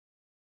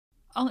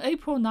On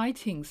April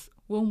 19th,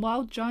 when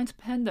wild giant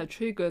panda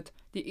triggered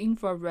the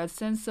infrared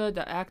sensor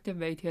that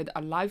activated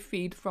a live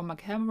feed from a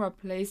camera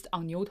placed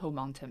on Newton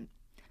Mountain,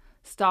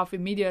 staff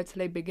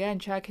immediately began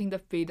checking the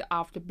feed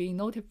after being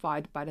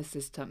notified by the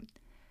system.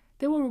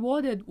 They were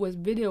rewarded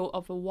with video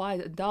of a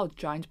wild adult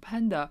giant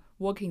panda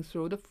walking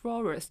through the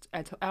forest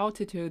at an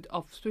altitude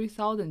of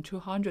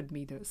 3,200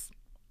 meters.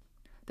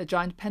 The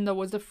giant panda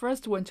was the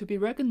first one to be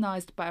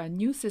recognized by a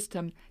new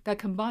system that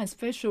combines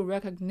facial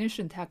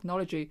recognition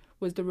technology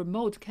with the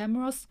remote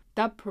cameras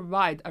that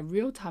provide a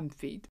real-time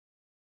feed.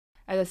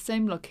 At the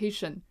same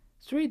location,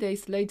 3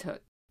 days later,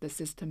 the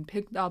system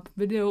picked up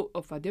video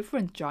of a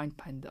different giant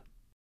panda.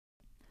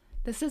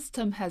 The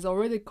system has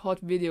already caught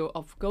video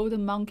of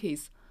golden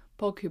monkeys,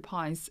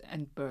 porcupines,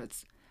 and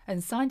birds,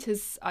 and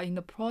scientists are in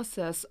the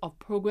process of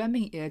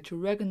programming it to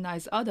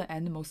recognize other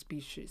animal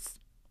species.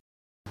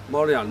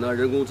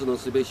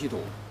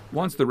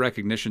 Once the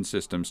recognition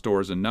system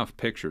stores enough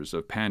pictures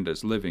of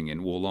pandas living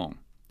in Wolong,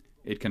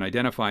 it can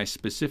identify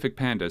specific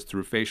pandas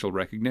through facial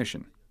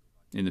recognition.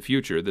 In the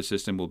future, the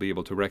system will be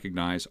able to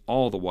recognize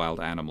all the wild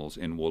animals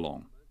in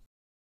Wolong.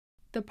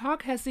 The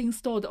park has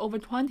installed over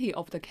 20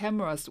 of the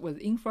cameras with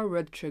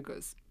infrared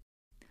triggers.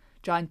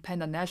 Giant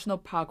Panda National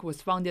Park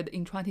was founded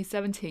in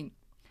 2017.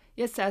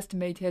 It's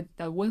estimated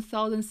that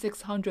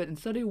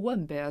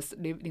 1,631 bears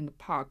live in the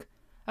park,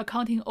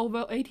 accounting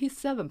over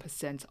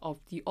 87% of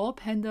the all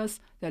pandas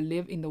that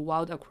live in the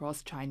wild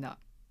across China.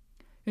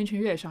 袁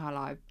群月，上海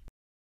Live。